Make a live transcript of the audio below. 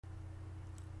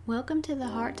Welcome to the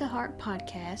Heart to Heart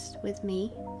podcast with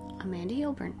me, Amanda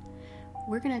Hilburn.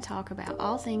 We're going to talk about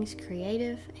all things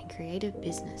creative and creative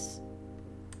business.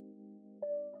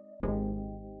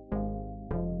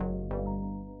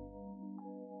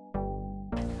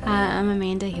 Hi, I'm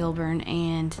Amanda Hilburn,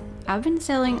 and I've been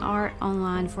selling art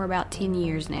online for about 10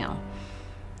 years now.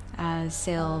 I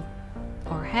sell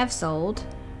or have sold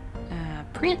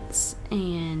prints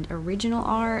and original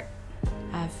art.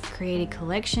 I've created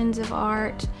collections of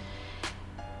art,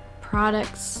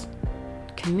 products,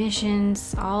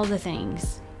 commissions, all the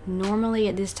things. Normally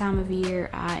at this time of year,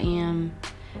 I am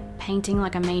painting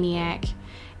like a maniac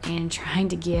and trying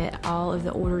to get all of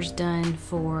the orders done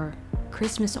for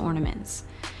Christmas ornaments.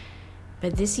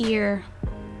 But this year,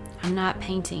 I'm not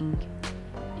painting,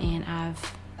 and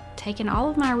I've taken all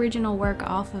of my original work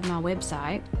off of my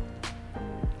website.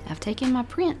 I've taken my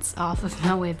prints off of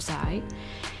my website.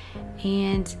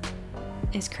 And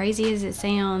as crazy as it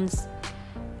sounds,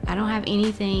 I don't have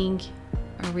anything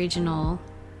original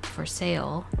for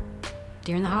sale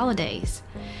during the holidays.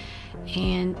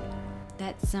 And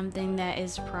that's something that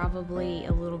is probably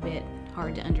a little bit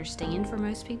hard to understand for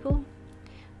most people,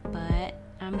 but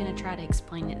I'm going to try to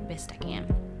explain it the best I can.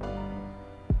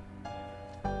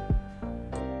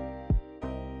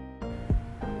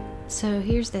 So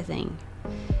here's the thing.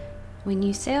 When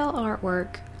you sell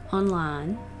artwork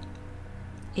online,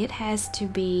 it has to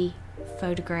be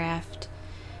photographed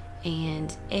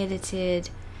and edited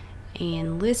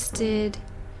and listed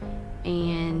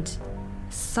and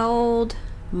sold,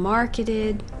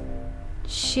 marketed,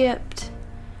 shipped,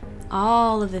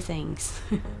 all of the things.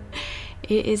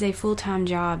 It is a full-time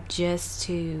job just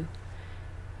to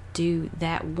do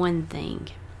that one thing.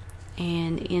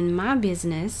 And in my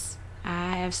business,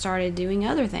 I have started doing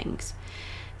other things.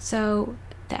 So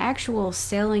the actual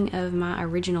selling of my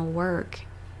original work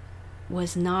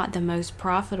was not the most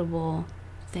profitable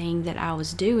thing that I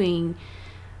was doing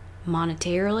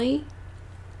monetarily,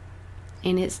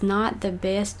 and it's not the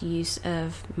best use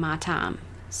of my time.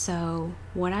 So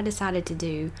what I decided to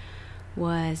do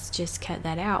was just cut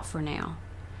that out for now.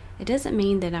 It doesn't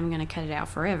mean that I'm going to cut it out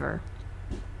forever.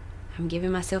 I'm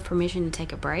giving myself permission to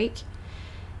take a break,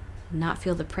 not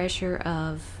feel the pressure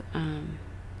of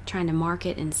trying to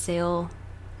market and sell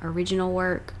original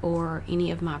work or any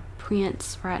of my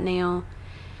prints right now.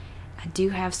 I do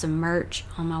have some merch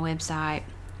on my website,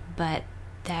 but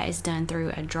that is done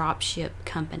through a drop ship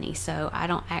company, so I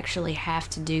don't actually have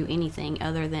to do anything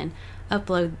other than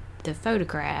upload the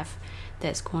photograph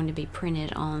that's going to be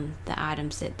printed on the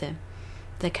items that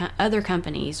the other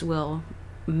companies will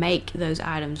make those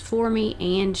items for me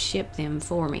and ship them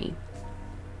for me.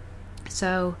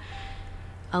 So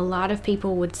a lot of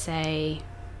people would say,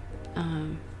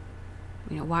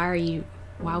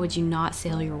 why would you not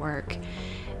sell your work?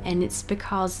 And it's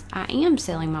because I am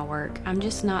selling my work. I'm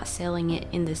just not selling it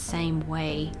in the same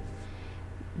way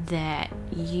that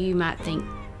you might think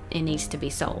it needs to be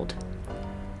sold.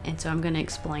 And so I'm going to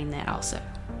explain that also.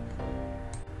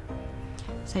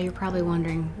 So you're probably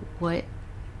wondering what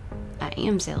I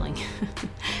am selling.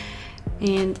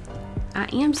 And I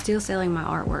am still selling my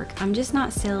artwork. I'm just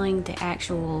not selling the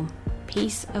actual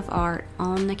piece of art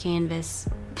on the canvas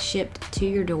shipped to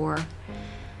your door.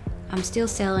 I'm still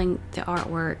selling the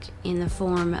artwork in the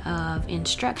form of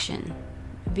instruction,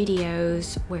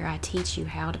 videos where I teach you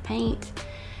how to paint,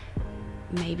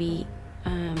 maybe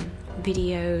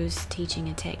videos teaching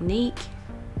a technique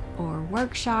or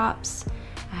workshops.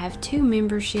 I have 2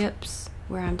 memberships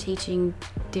where I'm teaching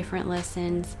different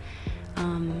lessons.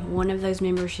 One of those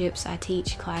memberships, I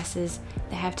teach classes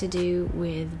that have to do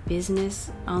with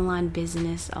business, online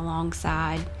business,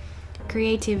 alongside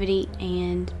creativity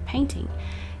and painting.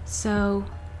 So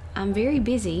I'm very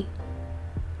busy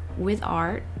with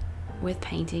art, with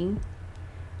painting,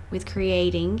 with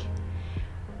creating,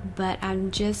 but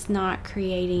I'm just not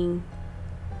creating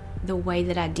the way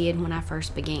that I did when I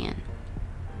first began.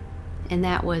 And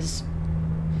that was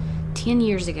 10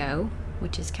 years ago,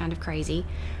 which is kind of crazy.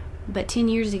 But 10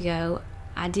 years ago,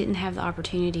 I didn't have the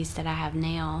opportunities that I have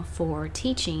now for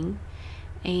teaching,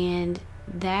 and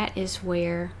that is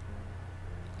where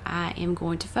I am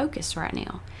going to focus right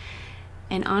now.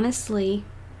 And honestly,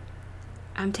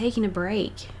 I'm taking a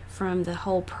break from the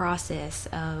whole process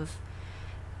of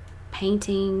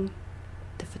painting,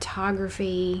 the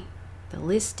photography, the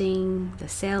listing, the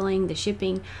selling, the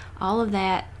shipping, all of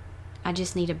that. I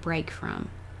just need a break from,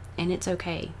 and it's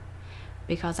okay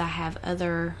because I have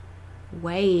other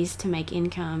ways to make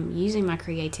income using my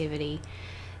creativity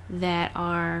that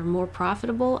are more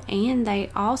profitable, and they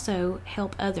also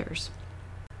help others.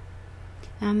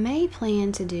 I may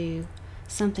plan to do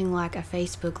something like a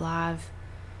Facebook Live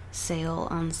sale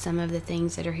on some of the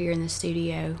things that are here in the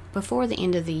studio before the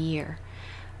end of the year.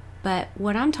 But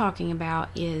what I'm talking about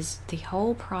is the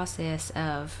whole process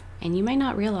of, and you may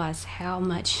not realize how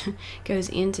much goes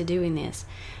into doing this,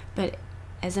 but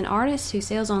as an artist who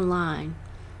sells online,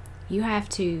 you have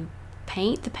to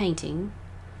paint the painting,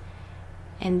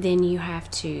 and then you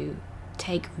have to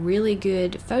take really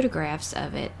good photographs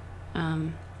of it,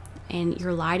 and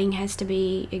your lighting has to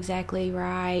be exactly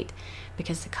right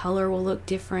because the color will look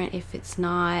different if it's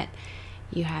not.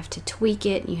 You have to tweak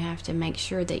it, you have to make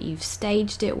sure that you've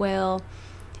staged it well,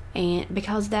 and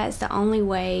because that's the only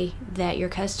way that your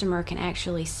customer can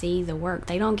actually see the work.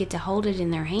 They don't get to hold it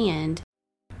in their hand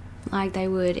like they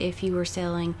would if you were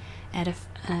selling at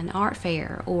an art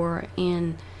fair or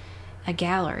in a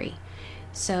gallery.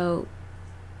 So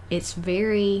it's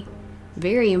very,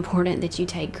 very important that you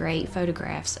take great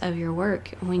photographs of your work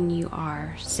when you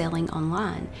are selling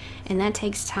online, and that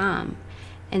takes time.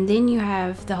 And then you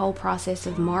have the whole process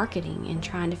of marketing and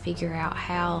trying to figure out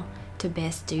how to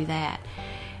best do that.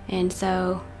 And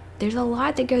so there's a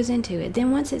lot that goes into it.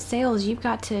 Then once it sells, you've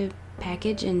got to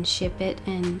package and ship it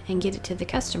and get it to the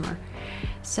customer.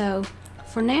 So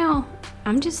for now,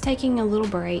 I'm just taking a little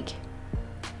break.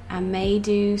 I may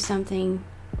do something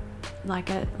like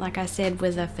I said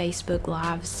with a Facebook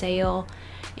Live sale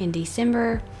in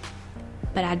December,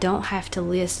 but I don't have to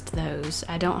list those.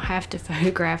 I don't have to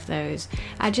photograph those.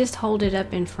 I just hold it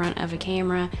up in front of a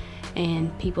camera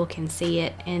and people can see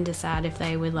it and decide if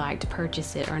they would like to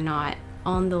purchase it or not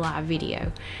on the live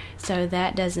video. So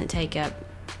that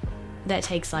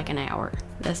takes like an hour.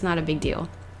 That's not a big deal.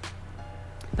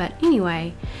 But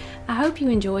anyway, I hope you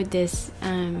enjoyed this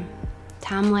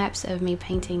time lapse of me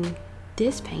painting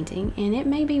this painting, and it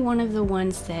may be one of the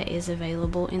ones that is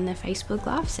available in the Facebook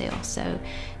Live sale. So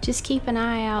just keep an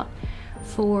eye out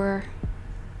for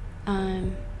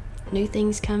new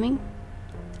things coming.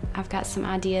 I've got some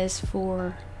ideas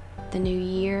for the new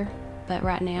year, but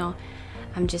right now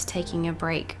I'm just taking a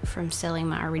break from selling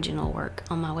my original work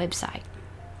on my website.